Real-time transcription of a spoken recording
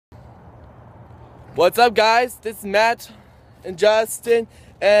What's up, guys? This is Matt and Justin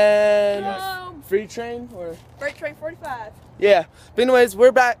and Freight Train 45. Yeah. But anyways,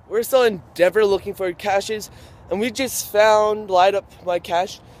 we're back. We're still in Denver looking for caches, and we just found Light Up my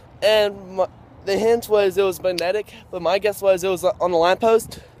cache, and the hint was it was magnetic, but my guess was it was on the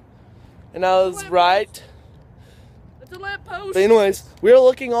lamppost, and I was right. It's a lamppost. But anyways, we were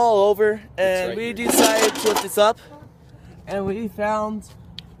looking all over, and we decided to lift this up, and we found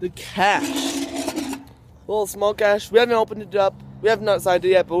the cache. Little small cache. We haven't opened it up. We haven't decided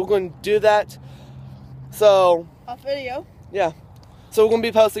yet, but we're going to do that. So, Off video. Yeah. So we're going to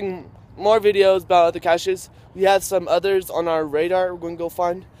be posting more videos about other caches. We have some others on our radar we're going to go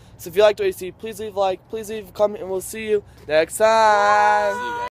find. So if you liked what you see, please leave a like, please leave a comment, and we'll see you next time.